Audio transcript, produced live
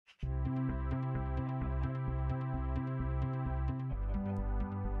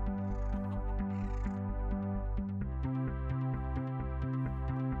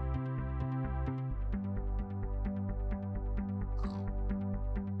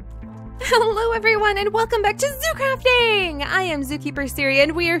Hello everyone and welcome back to ZooCrafting! I am Zookeeper Seri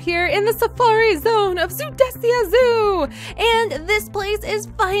and we are here in the safari zone of Zoodesia Zoo! And this place is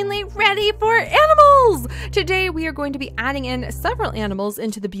finally ready for animals! Today we are going to be adding in several animals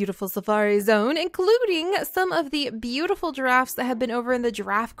into the beautiful safari zone, including some of the beautiful giraffes that have been over in the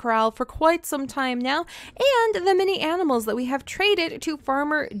giraffe corral for quite some time now, and the many animals that we have traded to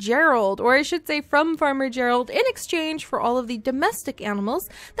Farmer Gerald, or I should say from Farmer Gerald, in exchange for all of the domestic animals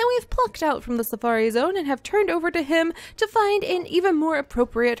that we've plucked out from the safari zone and have turned over to him to find an even more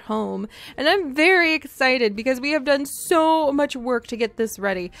appropriate home. And I'm very excited because we have done so much work to get this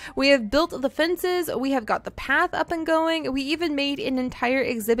ready. We have built the fences, we have got the path up and going, we even made an entire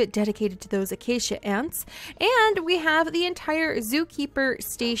exhibit dedicated to those acacia ants, and we have the entire zookeeper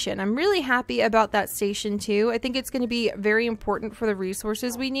station. I'm really happy about that station too. I think it's going to be very important for the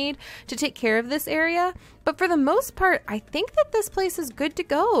resources we need to take care of this area. But for the most part, I think that this place is good to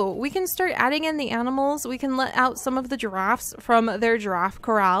go. We can start adding in the animals. We can let out some of the giraffes from their giraffe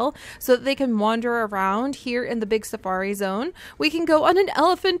corral so that they can wander around here in the big safari zone. We can go on an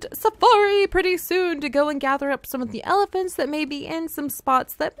elephant safari pretty soon to go and gather up some of the elephants that may be in some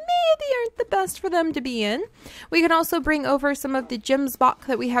spots that maybe aren't the best for them to be in. We can also bring over some of the Gemsbok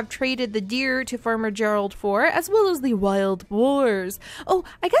that we have traded the deer to Farmer Gerald for, as well as the wild boars. Oh,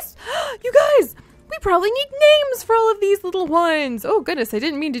 I guess, you guys! We probably need names for all of these little ones. Oh goodness, I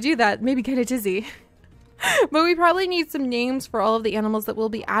didn't mean to do that. Maybe kind of dizzy. But we probably need some names for all of the animals that we'll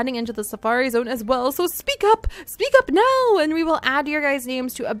be adding into the safari zone as well. So speak up now, and we will add your guys'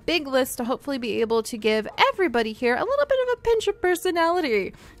 names to a big list to hopefully be able to give everybody here a little bit of a pinch of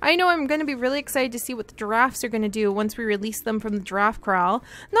personality. I know I'm going to be really excited to see what the giraffes are going to do once we release them from the giraffe corral.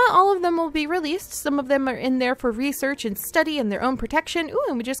 Not all of them will be released. Some of them are in there for research and study and their own protection. Ooh,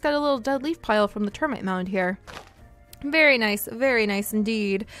 and we just got a little dead leaf pile from the termite mound here. Very nice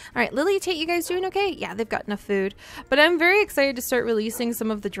indeed. All right, Lily, Tate, you guys doing okay? Yeah, they've got enough food. But I'm very excited to start releasing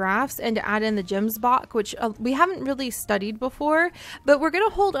some of the giraffes and to add in the Gemsbok, which we haven't really studied before, but we're going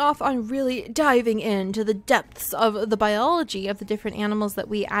to hold off on really diving into the depths of the biology of the different animals that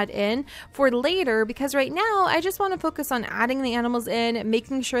we add in for later, because right now I just want to focus on adding the animals in,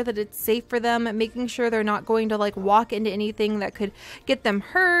 making sure that it's safe for them, making sure they're not going to like walk into anything that could get them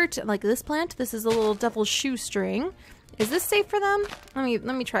hurt. Like this plant, this is a little devil's shoestring. Is this safe for them?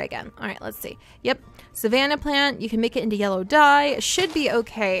 Let me try again. All right, let's see. Yep, savanna plant. You can make it into yellow dye. It should be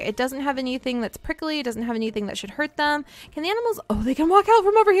okay. It doesn't have anything that's prickly. It doesn't have anything that should hurt them. Can the animals? Oh, they can walk out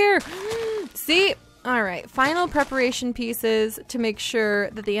from over here. See? All right, final preparation pieces to make sure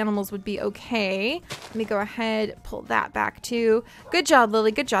that the animals would be okay. Let me go ahead, pull that back too. Good job,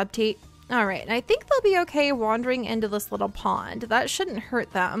 Lily. Good job, Tate. All right, and I think they'll be okay wandering into this little pond. That shouldn't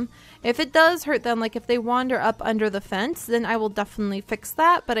hurt them. If it does hurt them, like if they wander up under the fence, then I will definitely fix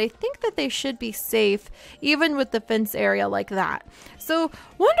that. But I think that they should be safe, even with the fence area like that. So,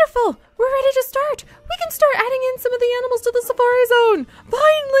 wonderful! We're ready to start! We can start adding in some of the animals to the safari zone!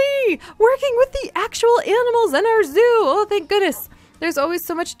 Finally! Working with the actual animals in our zoo! Oh, thank goodness! There's always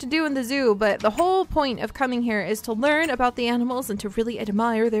so much to do in the zoo, but the whole point of coming here is to learn about the animals and to really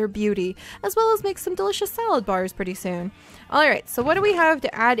admire their beauty, as well as make some delicious salad bars pretty soon. Alright, so what do we have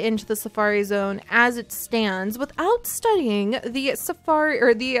to add into the safari zone as it stands without studying the safari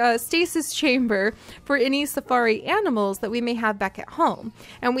or the stasis chamber for any safari animals that we may have back at home?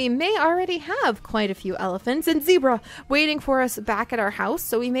 And we may already have quite a few elephants and zebra waiting for us back at our house,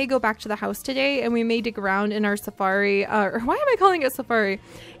 so we may go back to the house today and we may dig around in our safari, or why am I calling it safari,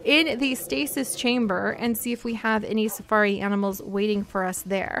 in the stasis chamber and see if we have any safari animals waiting for us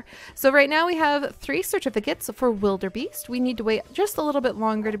there. So right now we have 3 certificates for wildebeest. We need to wait just a little bit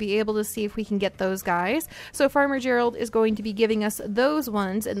longer to be able to see if we can get those guys. So Farmer Gerald is going to be giving us those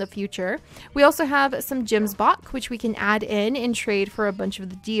ones in the future. We also have some Gemsbok, which we can add in trade for a bunch of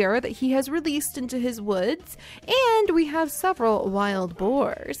the deer that he has released into his woods. And we have several wild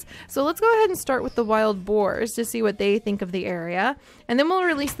boars. So let's go ahead and start with the wild boars to see what they think of the area. And then we'll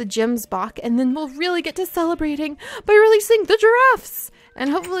release the Gemsbok, and then we'll really get to celebrating by releasing the giraffes. And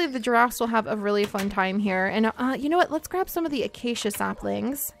hopefully the giraffes will have a really fun time here. And you know what? Let's grab some of the acacia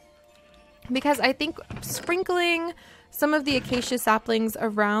saplings, because I think sprinkling some of the acacia saplings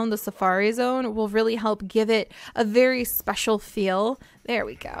around the safari zone will really help give it a very special feel. There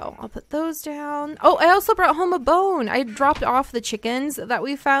we go. I'll put those down. Oh, I also brought home a bone. I dropped off the chickens that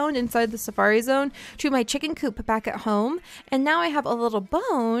we found inside the safari zone to my chicken coop back at home. And now I have a little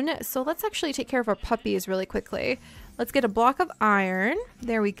bone. So let's actually take care of our puppies really quickly. Let's get a block of iron.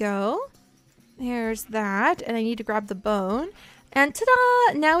 There we go. There's that. And I need to grab the bone. And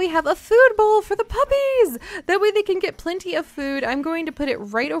ta-da! Now we have a food bowl for the puppies! That way they can get plenty of food. I'm going to put it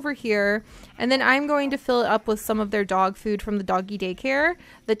right over here, and then I'm going to fill it up with some of their dog food from the doggy daycare.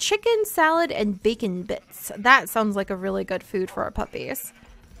 The chicken, salad, and bacon bits. That sounds like a really good food for our puppies.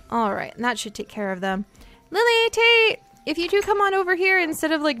 Alright, and that should take care of them. Lily, Tate! If you two come on over here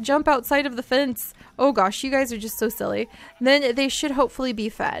instead of like jump outside of the fence. Oh gosh, you guys are just so silly. Then they should hopefully be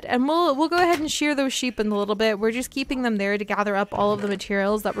fed. And we'll go ahead and shear those sheep in a little bit. We're just keeping them there to gather up all of the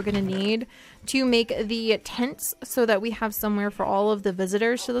materials that we're going to need to make the tents so that we have somewhere for all of the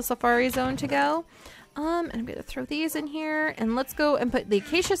visitors to the safari zone to go. And I'm going to throw these in here, and let's go and put the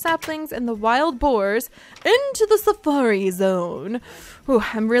acacia saplings and the wild boars into the safari zone. Ooh,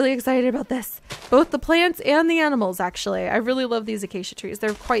 I'm really excited about this. Both the plants and the animals, actually. I really love these acacia trees.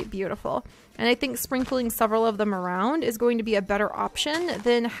 They're quite beautiful. And I think sprinkling several of them around is going to be a better option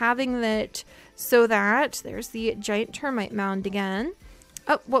than having that so that there's the giant termite mound again.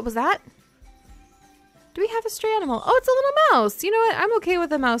 Oh, what was that? Do we have a stray animal? Oh, it's a little mouse. You know what? I'm okay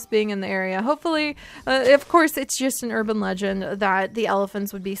with a mouse being in the area. Hopefully, of course, it's just an urban legend that the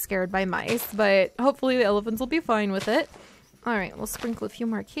elephants would be scared by mice, but hopefully the elephants will be fine with it. All right, we'll sprinkle a few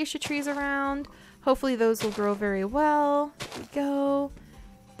more acacia trees around. Hopefully those will grow very well. There we go.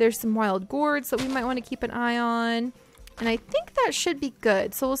 There's some wild gourds that we might want to keep an eye on. And I think that should be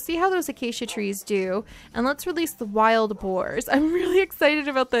good. So we'll see how those acacia trees do. And let's release the wild boars. I'm really excited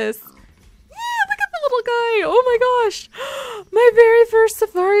about this. Little guy. Oh my gosh. My very first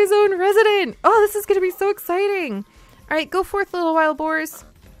Safari Zone resident. Oh, this is going to be so exciting. All right, go forth, little wild boars.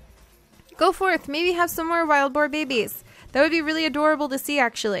 Go forth. Maybe have some more wild boar babies. That would be really adorable to see,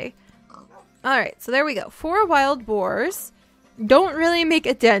 actually. All right, so there we go. 4 wild boars. Don't really make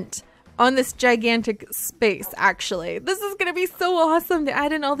a dent on this gigantic space, actually. This is going to be so awesome to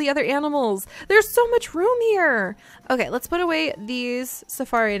add in all the other animals. There's so much room here. Okay, let's put away these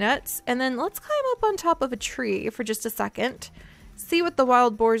safari nets, and then let's climb up on top of a tree for just a second, see what the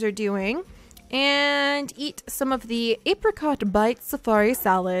wild boars are doing, and eat some of the apricot bite safari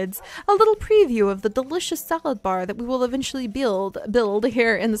salads. A little preview of the delicious salad bar that we will eventually build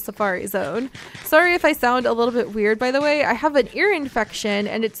here in the safari zone. Sorry if I sound a little bit weird, by the way. I have an ear infection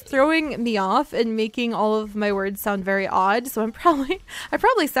and it's throwing me off and making all of my words sound very odd, so I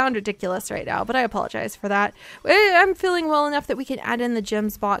probably sound ridiculous right now, but I apologize for that. I'm feeling well enough that we can add in the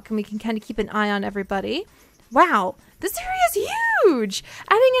Gemsbok and we can kind of keep an eye on everybody. Wow, this area is huge!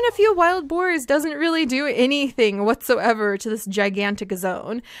 Adding in a few wild boars doesn't really do anything whatsoever to this gigantic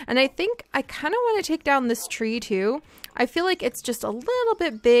zone. And I think I kind of want to take down this tree too. I feel like it's just a little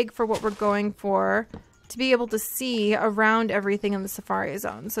bit big for what we're going for to be able to see around everything in the safari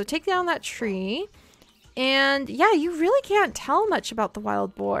zone. So take down that tree. And yeah, you really can't tell much about the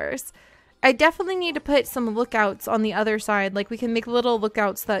wild boars. I definitely need to put some lookouts on the other side. Like we can make little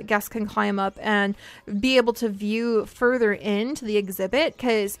lookouts that guests can climb up and be able to view further into the exhibit,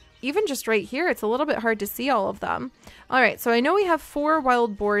 because even just right here, it's a little bit hard to see all of them. All right, so I know we have 4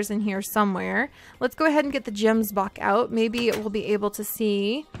 wild boars in here somewhere. Let's go ahead and get the Gemsbok out. Maybe we'll be able to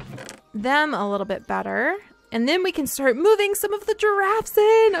see them a little bit better. And then we can start moving some of the giraffes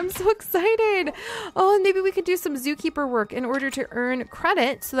in. I'm so excited. Oh, and maybe we could do some zookeeper work in order to earn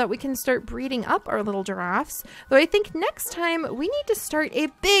credit so that we can start breeding up our little giraffes. Though I think next time we need to start a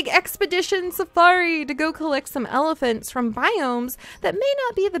big expedition safari to go collect some elephants from biomes that may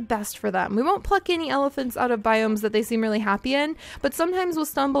not be the best for them. We won't pluck any elephants out of biomes that they seem really happy in, but sometimes we'll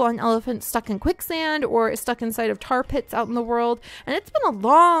stumble on elephants stuck in quicksand or stuck inside of tar pits out in the world. And it's been a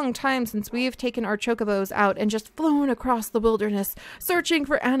long time since we've taken our chocobos out and just flown across the wilderness, searching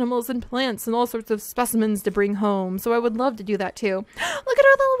for animals and plants and all sorts of specimens to bring home. So I would love to do that too. Look at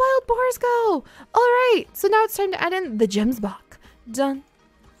our little wild boars go! All right, so now it's time to add in the Gemsbok. Dun,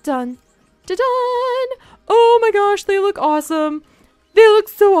 dun, dun, dun! Oh my gosh, they look awesome. They look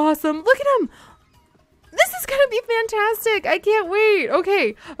so awesome. Look at them. This is gonna be fantastic. I can't wait.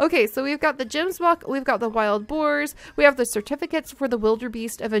 Okay, so we've got the Gemsbok, we've got the wild boars, we have the certificates for the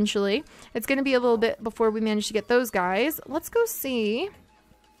wildebeest eventually. It's gonna be a little bit before we manage to get those guys. Let's go see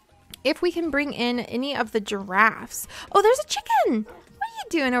if we can bring in any of the giraffes. Oh, there's a chicken. What are you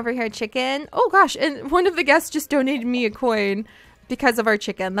doing over here, chicken? Oh gosh, and one of the guests just donated me a coin because of our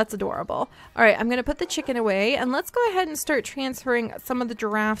chicken. That's adorable. All right, I'm gonna put the chicken away and let's go ahead and start transferring some of the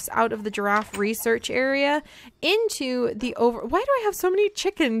giraffes out of the giraffe research area into the Why do I have so many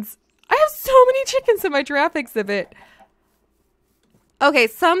chickens? I have so many chickens in my giraffe exhibit. Okay,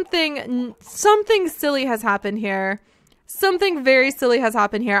 something silly has happened here. Something very silly has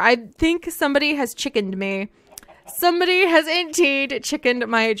happened here. I think somebody has chickened me. Somebody has indeed chickened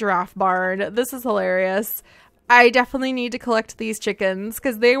my giraffe barn. This is hilarious. I definitely need to collect these chickens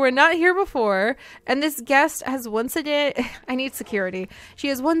because they were not here before. And this guest has once again, I need security. She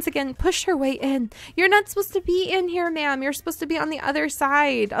has once again pushed her way in. You're not supposed to be in here, ma'am. You're supposed to be on the other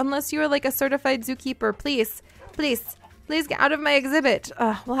side unless you are like a certified zookeeper. Please, please, please get out of my exhibit.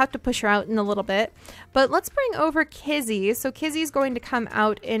 We'll have to push her out in a little bit. But let's bring over Kizzy. So Kizzy's going to come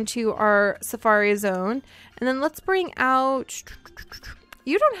out into our safari zone. And then let's bring out...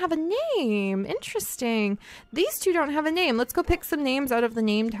 You don't have a name. Interesting. These two don't have a name. Let's go pick some names out of the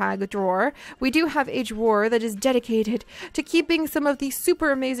name tag drawer. We do have a drawer that is dedicated to keeping some of the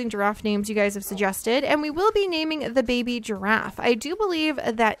super amazing giraffe names you guys have suggested. And we will be naming the baby giraffe. I do believe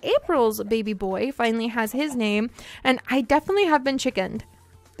that April's baby boy finally has his name. And I definitely have been chickened.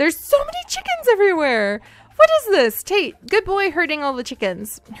 There's so many chickens everywhere. What is this? Tate, good boy herding all the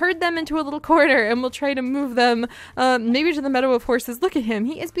chickens. Herd them into a little corner and we'll try to move them maybe to the meadow of horses. Look at him.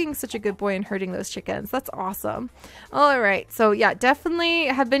 He is being such a good boy in herding those chickens. That's awesome. All right. So yeah, definitely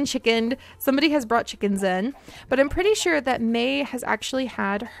have been chickened. Somebody has brought chickens in, but I'm pretty sure that May has actually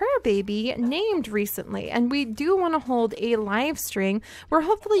had her baby named recently. And we do want to hold a live stream where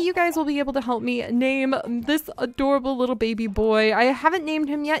hopefully you guys will be able to help me name this adorable little baby boy. I haven't named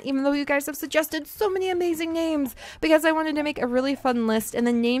him yet, even though you guys have suggested so many amazing names, because I wanted to make a really fun list and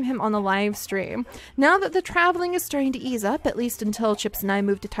then name him on the live stream. Now that the traveling is starting to ease up, at least until Chips and I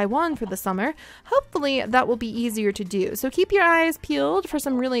move to Taiwan for the summer, hopefully that will be easier to do. So keep your eyes peeled for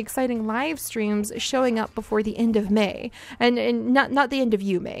some really exciting live streams showing up before the end of May. And not the end of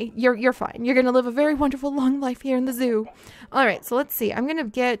you, May. You're fine. You're going to live a very wonderful long life here in the zoo. All right, so let's see. I'm going to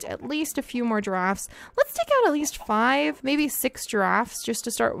get at least a few more giraffes. Let's take out at least 5, maybe 6 giraffes just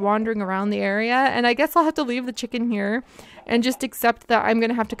to start wandering around the area. And I guess I'll have to leave the chicken here and just accept that I'm going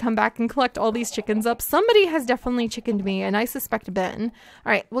to have to come back and collect all these chickens up. Somebody has definitely chickened me, and I suspect Ben.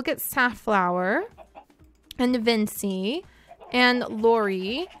 All right, we'll get Safflower and Vinci and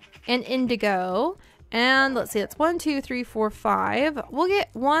Lori and Indigo. And let's see, that's 1, 2, 3, 4, 5. We'll get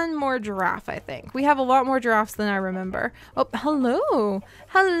one more giraffe, I think. We have a lot more giraffes than I remember. Oh, hello.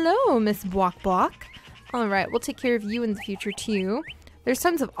 Hello, Miss Bwok Bwok. All right, we'll take care of you in the future, too. There's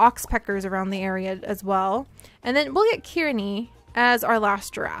tons of oxpeckers around the area as well. And then we'll get Kearney as our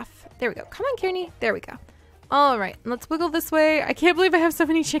last giraffe. There we go. Come on, Kearney. There we go. All right, let's wiggle this way. I can't believe I have so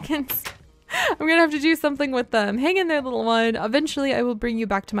many chickens. I'm going to have to do something with them. Hang in there, little one. Eventually, I will bring you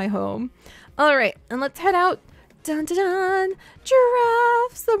back to my home. All right, and let's head out. Dun, dun, dun.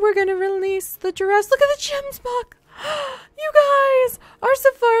 Giraffes. So we're going to release the giraffes. Look at the Gemsbok. You guys, our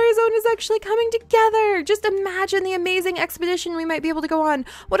safari zone is actually coming together. Just imagine the amazing expedition we might be able to go on.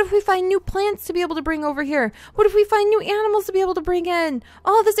 What if we find new plants to be able to bring over here? What if we find new animals to be able to bring in?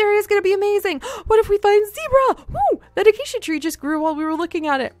 Oh, this area is going to be amazing. What if we find zebra? Woo! That acacia tree just grew while we were looking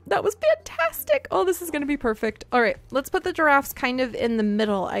at it. That was fantastic. Oh, this is going to be perfect. All right, let's put the giraffes kind of in the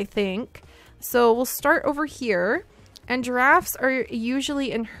middle, I think. So we'll start over here. And giraffes are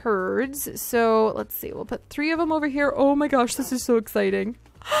usually in herds. So let's see. We'll put 3 of them over here. Oh my gosh, this is so exciting.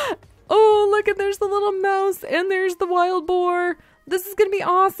 Oh, look, and there's the little mouse. And there's the wild boar. This is going to be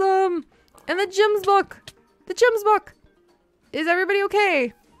awesome. And the Gemsbok. The Gemsbok. Is everybody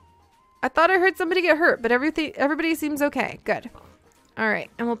okay? I thought I heard somebody get hurt, but everybody seems okay. Good. All right.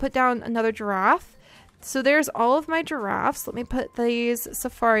 And we'll put down another giraffe. So there's all of my giraffes. Let me put these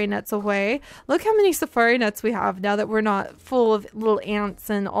safari nets away. Look how many safari nets we have now that we're not full of little ants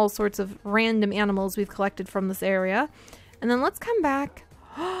and all sorts of random animals we've collected from this area. And then let's come back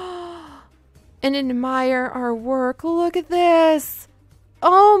and admire our work. Look at this.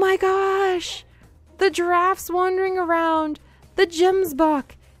 Oh my gosh. The giraffes wandering around. The Gemsbok.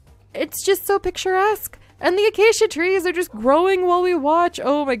 It's just so picturesque. And the acacia trees are just growing while we watch.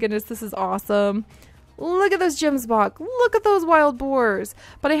 Oh my goodness, this is awesome. Look at those Gemsbok. Look at those wild boars.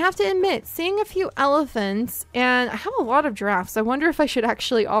 But I have to admit, seeing a few elephants, and I have a lot of giraffes. I wonder if I should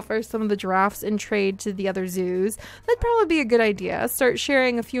actually offer some of the giraffes in trade to the other zoos. That'd probably be a good idea. Start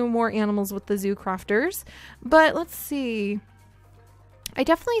sharing a few more animals with the ZooCrafters. But let's see. I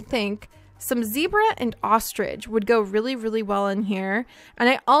definitely think some zebra and ostrich would go really, really well in here. And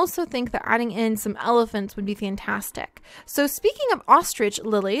I also think that adding in some elephants would be fantastic. So speaking of ostrich,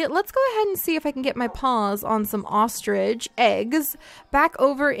 Lily, let's go ahead and see if I can get my paws on some ostrich eggs back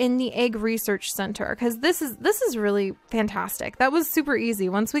over in the Egg Research Center, because this is really fantastic. That was super easy.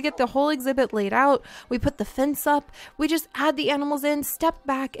 Once we get the whole exhibit laid out, we put the fence up, we just add the animals in, step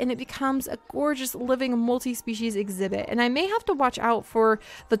back, and it becomes a gorgeous living multi-species exhibit. And I may have to watch out for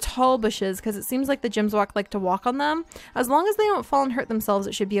the tall bushes, because it seems like the Gemsbok like to walk on them. As long as they don't fall and hurt themselves,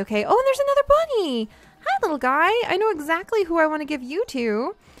 it should be okay. Oh, and there's another bunny. Hi, little guy. I know exactly who I want to give you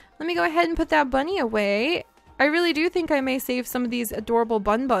to. Let me go ahead and put that bunny away. I really do think I may save some of these adorable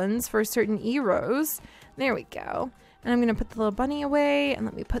buns for certain Eros. There we go. And I'm going to put the little bunny away, and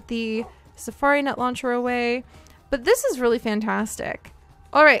let me put the safari net launcher away. But this is really fantastic.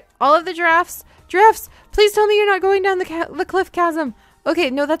 All right, all of the giraffes. Giraffes, please tell me you're not going down the cliff chasm. Okay,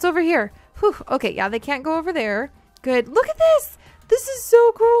 no, that's over here. Whew. Okay, yeah, they can't go over there. Good. Look at this. This is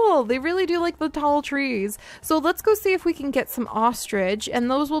so cool. They really do like the tall trees. So let's go see if we can get some ostrich,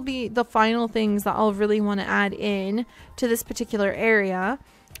 and those will be the final things that I'll really want to add in to this particular area.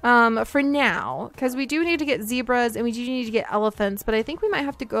 For now, because we do need to get zebras and we do need to get elephants, but I think we might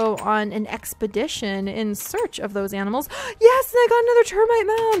have to go on an expedition in search of those animals. Yes, I got another termite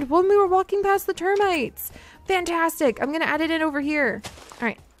mound when we were walking past the termites. Fantastic. I'm going to add it in over here. All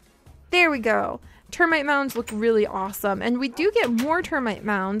right, there we go. Termite mounds look really awesome, and we do get more termite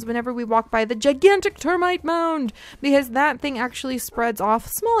mounds whenever we walk by the gigantic termite mound, because that thing actually spreads off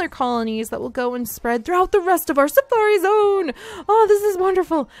smaller colonies that will go and spread throughout the rest of our safari zone. Oh, this is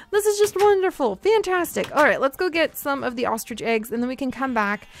wonderful. This is just wonderful. Fantastic. All right, let's go get some of the ostrich eggs, and then we can come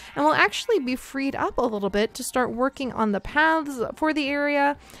back and we'll actually be freed up a little bit to start working on the paths for the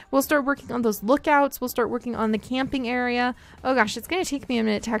area. We'll start working on those lookouts. We'll start working on the camping area. Oh gosh, it's going to take me a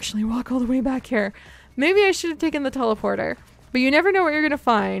minute to actually walk all the way back here. Maybe I should have taken the teleporter, but you never know what you're going to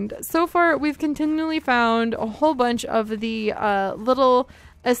find. So far, we've continually found a whole bunch of the little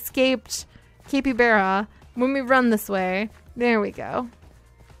escaped capybara when we run this way. There we go.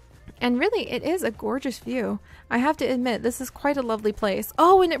 And really, it is a gorgeous view. I have to admit, this is quite a lovely place.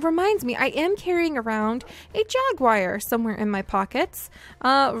 Oh, and it reminds me, I am carrying around a jaguar somewhere in my pockets.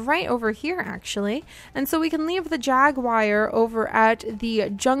 Right over here, actually. And so we can leave the jaguar over at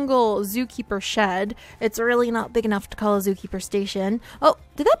the jungle zookeeper shed. It's really not big enough to call a zookeeper station. Oh,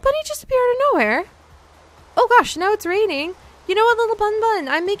 did that bunny just appear out of nowhere? Oh gosh, now it's raining. You know what, little bun?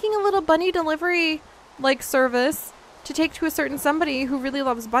 I'm making a little bunny delivery, like, service to take to a certain somebody who really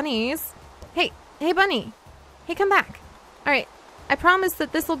loves bunnies. Hey bunny. Hey, come back. All right. I promise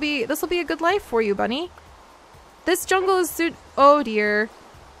that this will be a good life for you, bunny. This jungle is oh dear.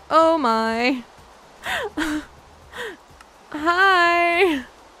 Oh my. Hi.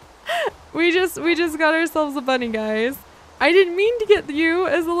 We just got ourselves a bunny, guys. I didn't mean to get you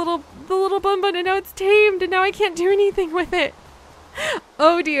as the little bun, and now it's tamed, and now I can't do anything with it.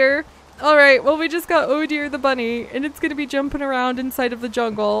 Oh dear. Alright, well, we just got oh dear the bunny, and it's going to be jumping around inside of the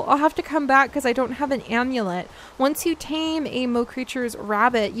jungle. I'll have to come back because I don't have an amulet. Once you tame a Mo Creatures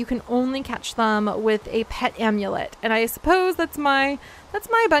rabbit, you can only catch them with a pet amulet. And I suppose that's my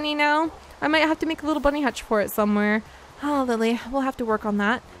bunny now. I might have to make a little bunny hutch for it somewhere. Oh, Lily, we'll have to work on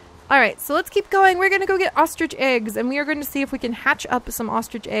that. Alright, so let's keep going. We're going to go get ostrich eggs, and we are going to see if we can hatch up some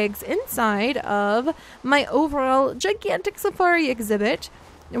ostrich eggs inside of my overall gigantic safari exhibit.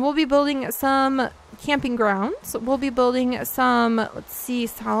 And we'll be building some camping grounds. We'll be building some, let's see,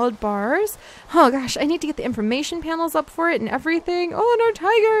 salad bars. Oh gosh, I need to get the information panels up for it and everything. Oh, and our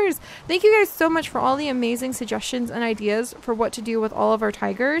tigers. Thank you guys so much for all the amazing suggestions and ideas for what to do with all of our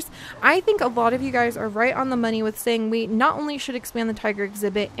tigers. I think a lot of you guys are right on the money with saying we not only should expand the tiger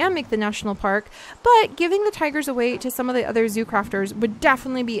exhibit and make the national park, but giving the tigers away to some of the other ZooCrafters would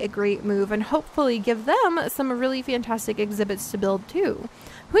definitely be a great move, and hopefully give them some really fantastic exhibits to build too.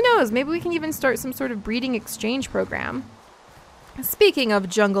 Who knows, maybe we can even start some sort of breeding exchange program. Speaking of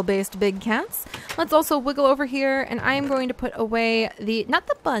jungle-based big cats, let's also wiggle over here, and I am going to put away not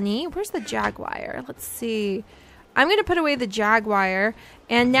the bunny, where's the jaguar? Let's see. I'm going to put away the jaguar,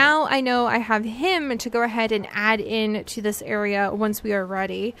 and now I know I have him to go ahead and add in to this area once we are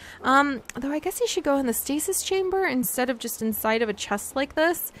ready. Though I guess he should go in the stasis chamber instead of just inside of a chest like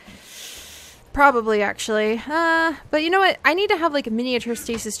this. Probably, actually. But you know what? I need to have like miniature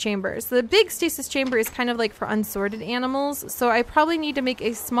stasis chambers. The big stasis chamber is kind of like for unsorted animals, so I probably need to make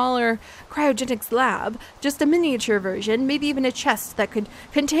a smaller cryogenics lab, just a miniature version, maybe even a chest that could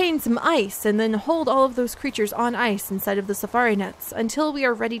contain some ice and then hold all of those creatures on ice inside of the safari nets until we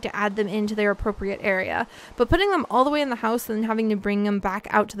are ready to add them into their appropriate area. But putting them all the way in the house and then having to bring them back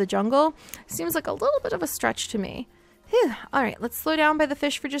out to the jungle seems like a little bit of a stretch to me. Whew. All right, let's slow down by the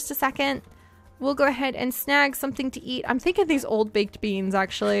fish for just a second. We'll go ahead and snag something to eat. I'm thinking these old baked beans,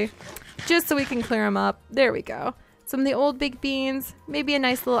 actually, just so we can clear them up. There we go. Some of the old baked beans, maybe a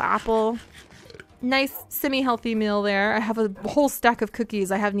nice little apple. Nice semi-healthy meal there. I have a whole stack of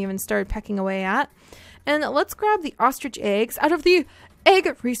cookies I haven't even started pecking away at. And let's grab the ostrich eggs out of the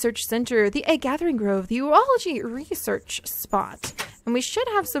Egg Research Center, the Egg Gathering Grove, the Urology Research Spot. And we should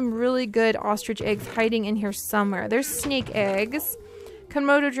have some really good ostrich eggs hiding in here somewhere. There's snake eggs.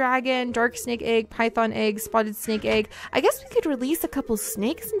 Komodo dragon, dark snake egg, python egg, spotted snake egg. I guess we could release a couple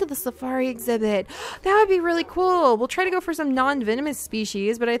snakes into the safari exhibit. That would be really cool. We'll try to go for some non-venomous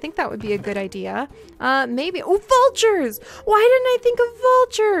species, but I think that would be a good idea. Maybe, oh, vultures! Why didn't I think of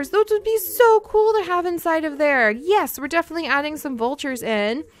vultures? Those would be so cool to have inside of there. Yes, we're definitely adding some vultures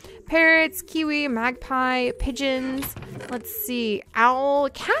in. Parrots, kiwi, magpie, pigeons, let's see, owl,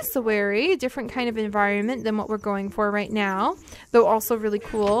 cassowary, different kind of environment than what we're going for right now, though also really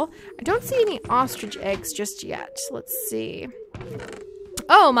cool. I don't see any ostrich eggs just yet. Let's see.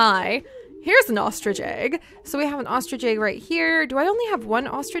 Oh my, here's an ostrich egg. So we have an ostrich egg right here. Do I only have one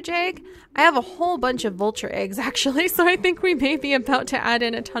ostrich egg? I have a whole bunch of vulture eggs actually, so I think we may be about to add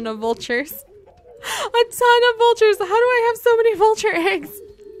in a ton of vultures. A ton of vultures. How do I have so many vulture eggs?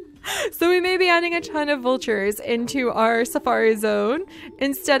 So we may be adding a ton of vultures into our safari zone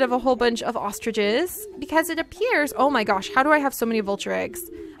instead of a whole bunch of ostriches, because it appears, oh my gosh, how do I have so many vulture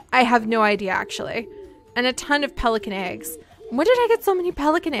eggs? I have no idea actually. And a ton of pelican eggs. When did I get so many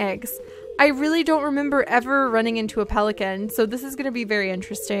pelican eggs? I really don't remember ever running into a pelican, so this is going to be very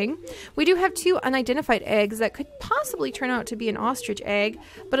interesting. We do have 2 unidentified eggs that could possibly turn out to be an ostrich egg,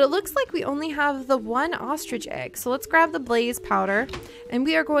 but it looks like we only have the 1 ostrich egg. So let's grab the blaze powder, and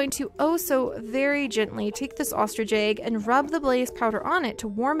we are going to oh so very gently take this ostrich egg and rub the blaze powder on it to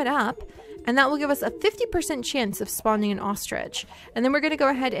warm it up, and that will give us a 50% chance of spawning an ostrich. And then we're going to go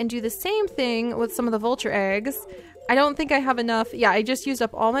ahead and do the same thing with some of the vulture eggs. I don't think I have enough. Yeah, I just used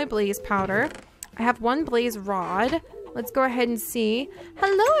up all my blaze powder. I have 1 blaze rod. Let's go ahead and see.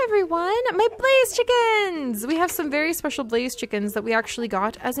 Hello everyone, my blaze chickens! We have some very special blaze chickens that we actually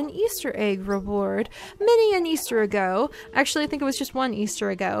got as an Easter egg reward many an Easter ago. Actually, I think it was just 1 Easter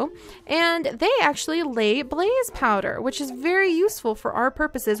ago. And they actually lay blaze powder, which is very useful for our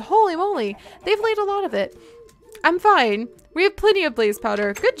purposes. Holy moly, they've laid a lot of it. I'm fine. We have plenty of blaze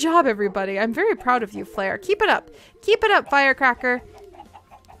powder. Good job, everybody. I'm very proud of you, Flare. Keep it up. Keep it up, Firecracker.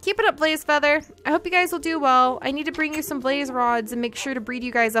 Keep it up, Blaze Feather. I hope you guys will do well. I need to bring you some blaze rods and make sure to breed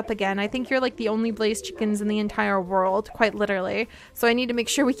you guys up again. I think you're like the only blaze chickens in the entire world, quite literally. So I need to make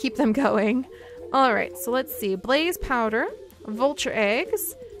sure we keep them going. All right, so let's see. Blaze powder, vulture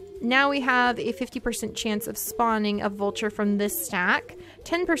eggs. Now we have a 50% chance of spawning a vulture from this stack.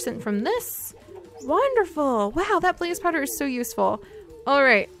 10% from this. Wonderful. Wow, that blaze powder is so useful. All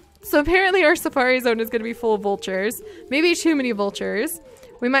right, so apparently our safari zone is going to be full of vultures. Maybe too many vultures.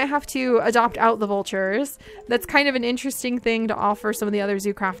 We might have to adopt out the vultures. That's kind of an interesting thing to offer some of the other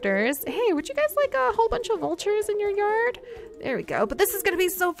ZooCrafters. Hey, would you guys like a whole bunch of vultures in your yard? There we go. But this is going to be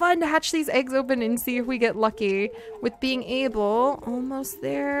so fun to hatch these eggs open and see if we get lucky with being able, almost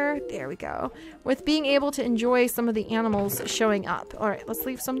there. There we go. With being able to enjoy some of the animals showing up. All right, let's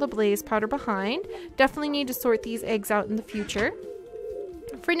leave some of the blaze powder behind. Definitely need to sort these eggs out in the future.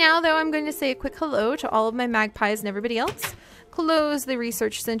 For now, though, I'm going to say a quick hello to all of my magpies and everybody else. Close the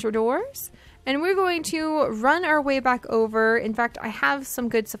research center doors, and we're going to run our way back over. In fact, I have some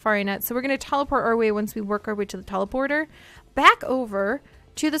good safari nets, so we're going to teleport our way once we work our way to the teleporter back over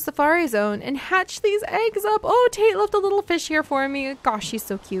to the safari zone and hatch these eggs up. Oh, Tate left a little fish here for me. Gosh, he's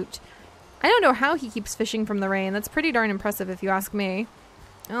so cute. I don't know how he keeps fishing from the rain. That's pretty darn impressive if you ask me.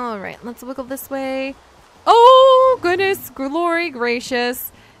 All right, let's wiggle this way. Oh, goodness, glory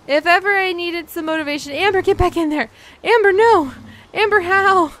gracious. If ever I needed some motivation, Amber, get back in there. Amber, no. Amber,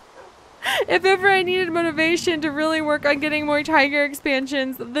 how? If ever I needed motivation to really work on getting more tiger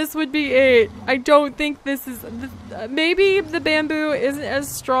expansions, this would be it. I don't think this is... maybe the bamboo isn't as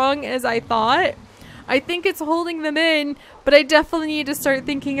strong as I thought. I think it's holding them in, but I definitely need to start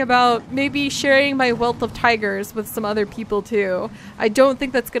thinking about maybe sharing my wealth of tigers with some other people too. I don't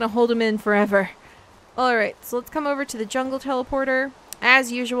think that's going to hold them in forever. Alright, so let's come over to the jungle teleporter.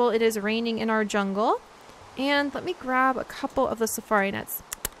 As usual, it is raining in our jungle. And let me grab a couple of the safari nets.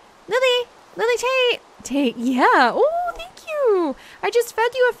 Lily! Lily Tate! Tate, yeah. Oh, thank you. I just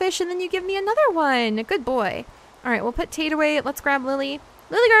fed you a fish and then you give me another one. Good boy. All right, we'll put Tate away. Let's grab Lily.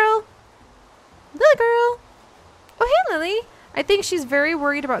 Lily girl! Lily girl! Oh, hey, Lily. I think she's very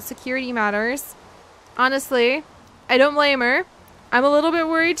worried about security matters. Honestly, I don't blame her. I'm a little bit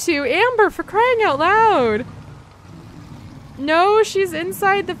worried too. Amber, for crying out loud! No, she's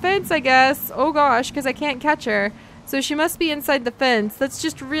inside the fence, I guess. Oh gosh, because I can't catch her. So she must be inside the fence. That's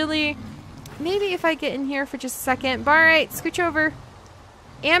just really... Maybe if I get in here for just a second. Alright, scooch over.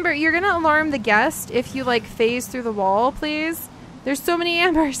 Amber, you're gonna alarm the guest if you like phase through the wall, please. There's so many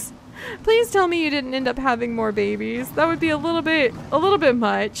Ambers. Please tell me you didn't end up having more babies. That would be a little bit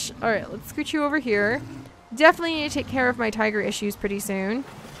much. Alright, let's scooch you over here. Definitely need to take care of my tiger issues pretty soon.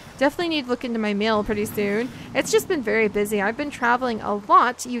 Definitely need to look into my mail pretty soon. It's just been very busy. I've been traveling a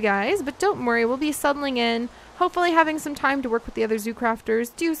lot, you guys, but don't worry, we'll be settling in. Hopefully having some time to work with the other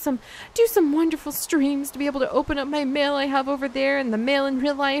ZooCrafters, do some wonderful streams to be able to open up my mail I have over there and the mail in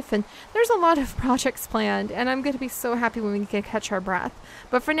real life. And there's a lot of projects planned, and I'm going to be so happy when we can catch our breath.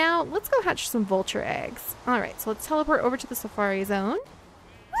 But for now, let's go hatch some vulture eggs. All right, so let's teleport over to the safari zone.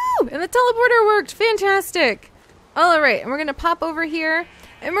 Woo! And the teleporter worked. Fantastic. All right, and we're going to pop over here.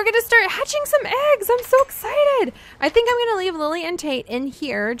 And we're going to start hatching some eggs. I'm so excited. I think I'm going to leave Lily and Tate in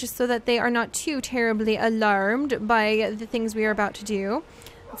here just so that they are not too terribly alarmed by the things we are about to do.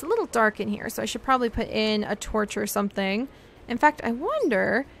 It's a little dark in here, so I should probably put in a torch or something. In fact, I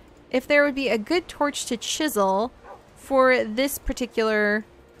wonder if there would be a good torch to chisel for this particular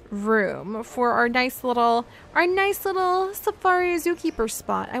room, for our nice little safari zookeeper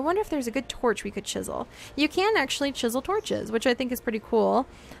spot. I wonder if there's a good torch we could chisel. You can actually chisel torches, which I think is pretty cool.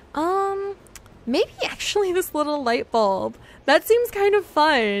 Maybe actually this little light bulb. That seems kind of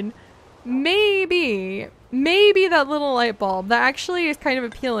fun. Maybe that little light bulb. That actually is kind of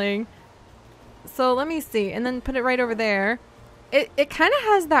appealing. So let me see, and then put it right over there. It kind of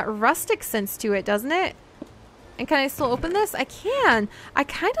has that rustic sense to it, doesn't it? And can I still open this? I can. I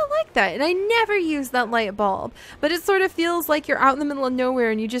kind of like that. And I never use that light bulb. But it sort of feels like you're out in the middle of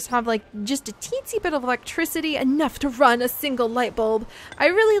nowhere and you just have like just a teensy bit of electricity, enough to run a single light bulb. I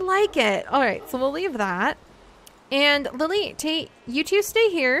really like it. All right, so we'll leave that. And Lily, Tate, you two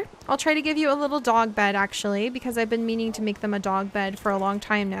stay here. I'll try to give you a little dog bed actually, because I've been meaning to make them a dog bed for a long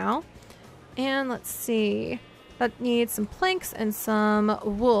time now. And let's see. That needs some planks and some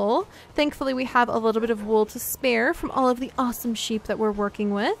wool. Thankfully, we have a little bit of wool to spare from all of the awesome sheep that we're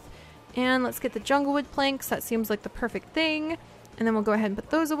working with. And let's get the junglewood planks. That seems like the perfect thing. And then we'll go ahead and put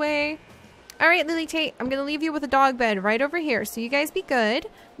those away. All right, Lily, Tate, I'm going to leave you with a dog bed right over here. So you guys be good.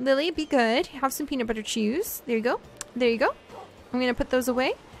 Lily, be good. Have some peanut butter chews. There you go. There you go. I'm going to put those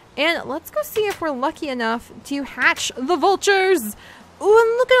away. And let's go see if we're lucky enough to hatch the vultures. Ooh,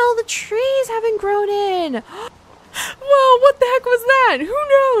 and look at all the trees having grown in. Whoa, what the heck was that?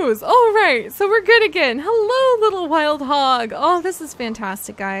 Who knows? All right, so we're good again. Hello, little wild hog. Oh, this is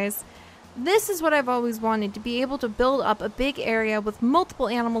fantastic, guys. This is what I've always wanted, to be able to build up a big area with multiple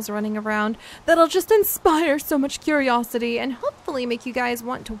animals running around that'll just inspire so much curiosity and hopefully make you guys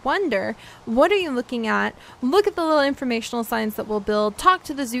want to wonder, what are you looking at? Look at the little informational signs that we'll build, talk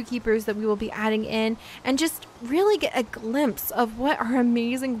to the zookeepers that we will be adding in, and just really get a glimpse of what our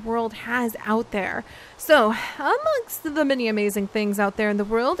amazing world has out there. So, amongst the many amazing things out there in the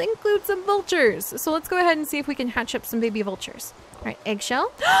world include some vultures. So let's go ahead and see if we can hatch up some baby vultures. All right,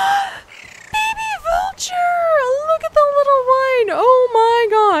 eggshell. Baby vulture! Look at the little one! Oh my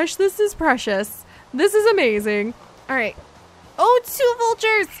gosh, this is precious. This is amazing. All right. Oh, two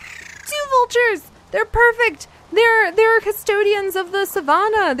vultures! Two vultures! They're perfect! They're custodians of the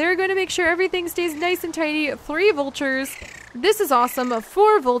savannah. They're going to make sure everything stays nice and tidy. 3 vultures. This is awesome.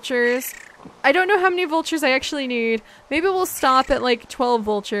 4 vultures. I don't know how many vultures I actually need. Maybe we'll stop at like 12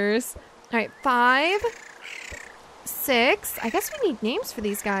 vultures. All right, 5, 6. I guess we need names for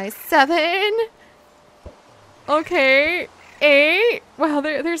these guys. 7. Okay. 8. Wow,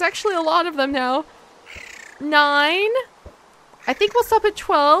 there's actually a lot of them now. 9. I think we'll stop at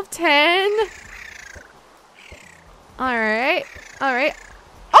 12. 10. All right. All right.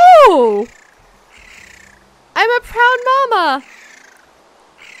 Oh! I'm a proud mama.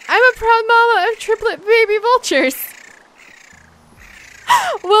 I'm a proud mama of triplet baby vultures.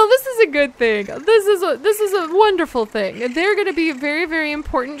 Well, this is a good thing. This is a wonderful thing. They're going to be very, very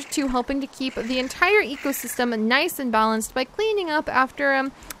important to helping to keep the entire ecosystem nice and balanced by cleaning up after anything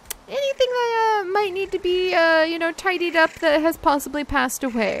that might need to be you know, tidied up that has possibly passed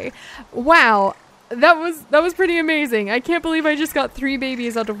away. Wow. That was pretty amazing. I can't believe I just got 3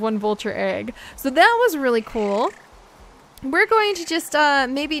 babies out of 1 vulture egg. So that was really cool. We're going to just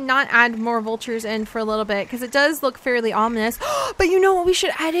maybe not add more vultures in for a little bit because it does look fairly ominous. But you know what? We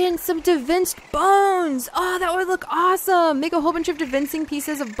should add in some devinced bones. Oh, that would look awesome. Make a whole bunch of devincing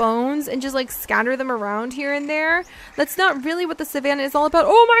pieces of bones and just like scatter them around here and there. That's not really what the savannah is all about.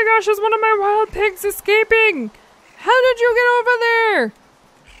 Oh my gosh, there's one of my wild pigs escaping. How did you get over there?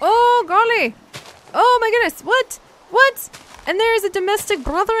 Oh, golly. Oh my goodness. What? What? And there's a domestic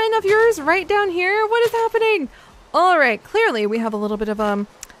brethren of yours right down here. What is happening? All right, clearly we have a little bit of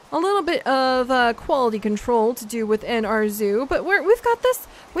quality control to do within our zoo, but we've got this.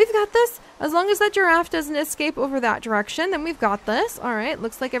 We've got this. As long as that giraffe doesn't escape over that direction, then we've got this. All right,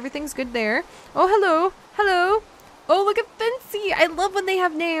 looks like everything's good there. Oh, hello. Hello. Oh, look at Fancy. I love when they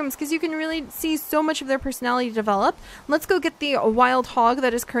have names because you can really see so much of their personality develop. Let's go get the wild hog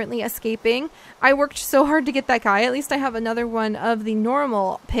that is currently escaping. I worked so hard to get that guy. At least I have another one of the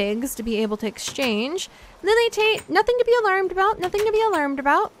normal pigs to be able to exchange. Lily, nothing to be alarmed about. Nothing to be alarmed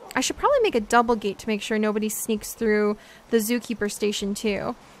about. I should probably make a double gate to make sure nobody sneaks through the zookeeper station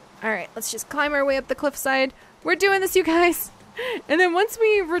too. All right, let's just climb our way up the cliffside. We're doing this, you guys. And then once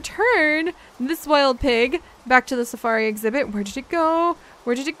we return this wild pig back to the safari exhibit, where did it go?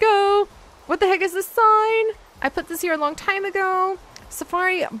 Where did it go? What the heck is this sign? I put this here a long time ago.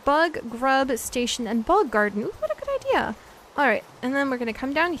 Safari Bug Grub Station and Bug Garden. Ooh, what a good idea. All right, and then we're going to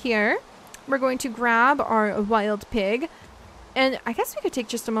come down here. We're going to grab our wild pig. And I guess we could take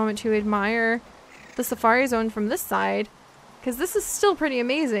just a moment to admire the safari zone from this side, because this is still pretty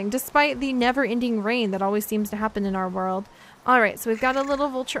amazing, despite the never-ending rain that always seems to happen in our world. Alright, so we've got a little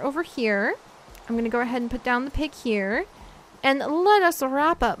vulture over here. I'm going to go ahead and put down the pig here. And let us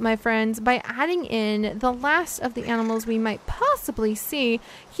wrap up, my friends, by adding in the last of the animals we might possibly see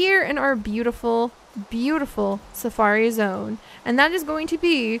here in our beautiful, beautiful safari zone. And that is going to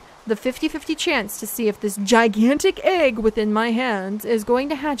be the 50-50 chance to see if this gigantic egg within my hands is going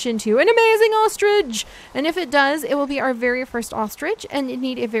to hatch into an amazing ostrich. And if it does, it will be our very first ostrich, and it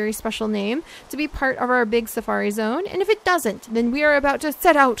need a very special name to be part of our big safari zone. And if it doesn't, then we are about to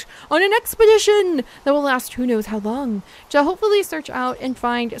set out on an expedition that will last who knows how long, to hopefully search out and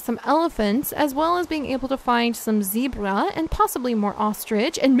find some elephants, as well as being able to find some zebra and possibly more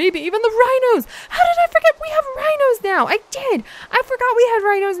ostrich, and maybe even the rhinos. How did I forget we have rhinos now? I did. I forgot we had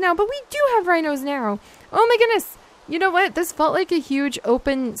rhinos now, but we do have rhinos now. Oh my goodness. You know what? This felt like a huge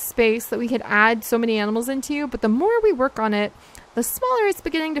open space that we could add so many animals into, but the more we work on it, the smaller it's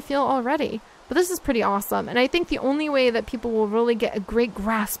beginning to feel already. But this is pretty awesome, and I think the only way that people will really get a great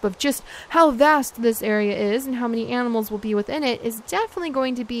grasp of just how vast this area is and how many animals will be within it is definitely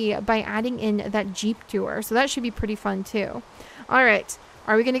going to be by adding in that Jeep tour. So that should be pretty fun too. All right,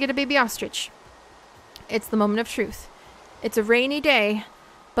 are we going to get a baby ostrich? It's the moment of truth. It's a rainy day,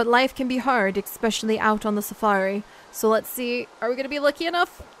 but life can be hard, especially out on the safari. So let's see, are we going to be lucky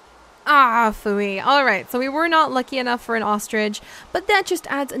enough? Ah, phooey. All right, so we were not lucky enough for an ostrich, but that just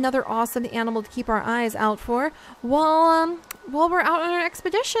adds another awesome animal to keep our eyes out for while we're out on our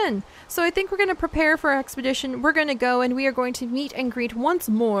expedition. So I think we're going to prepare for our expedition. We're going to go and we are going to meet and greet once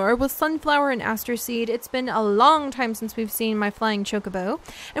more with Sunflower and Aster Seed. It's been a long time since we've seen my flying chocobo,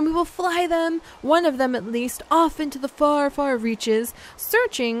 and we will fly them, one of them at least, off into the far, far reaches,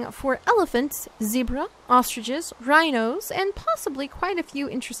 searching for elephants, zebra, ostriches, rhinos, and possibly quite a few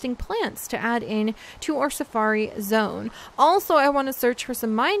interesting plants to add in to our safari zone. Also, I want to search for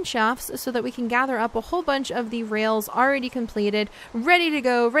some mine shafts so that we can gather up a whole bunch of the rails already completed, ready to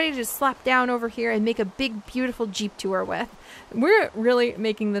go, ready to slap down over here and make a big, beautiful Jeep tour with. We're really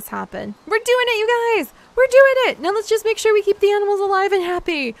making this happen. We're doing it, you guys! We're doing it! Now let's just make sure we keep the animals alive and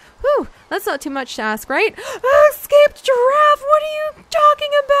happy. Whew, that's not too much to ask, right? Escaped giraffe! What are you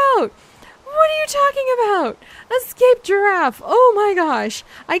talking about? What are you talking about? Escaped giraffe. Oh my gosh.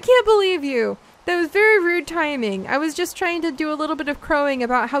 I can't believe you. That was very rude timing. I was just trying to do a little bit of crowing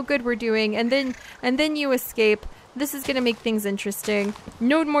about how good we're doing, and then you escape. This is going to make things interesting.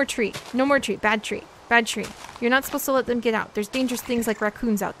 No more treat. No more treat. Bad treat. Bad treat. You're not supposed to let them get out. There's dangerous things like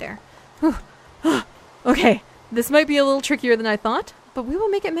raccoons out there. Okay. This might be a little trickier than I thought, but we will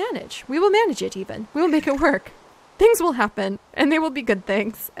make it manage. We will manage it even. We will make it work. Things will happen, and they will be good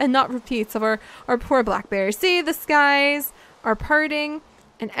things, and not repeats of our poor black bears. See, the skies are parting,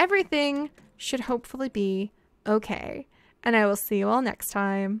 and everything should hopefully be okay. And I will see you all next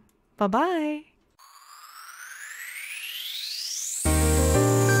time. Bye-bye.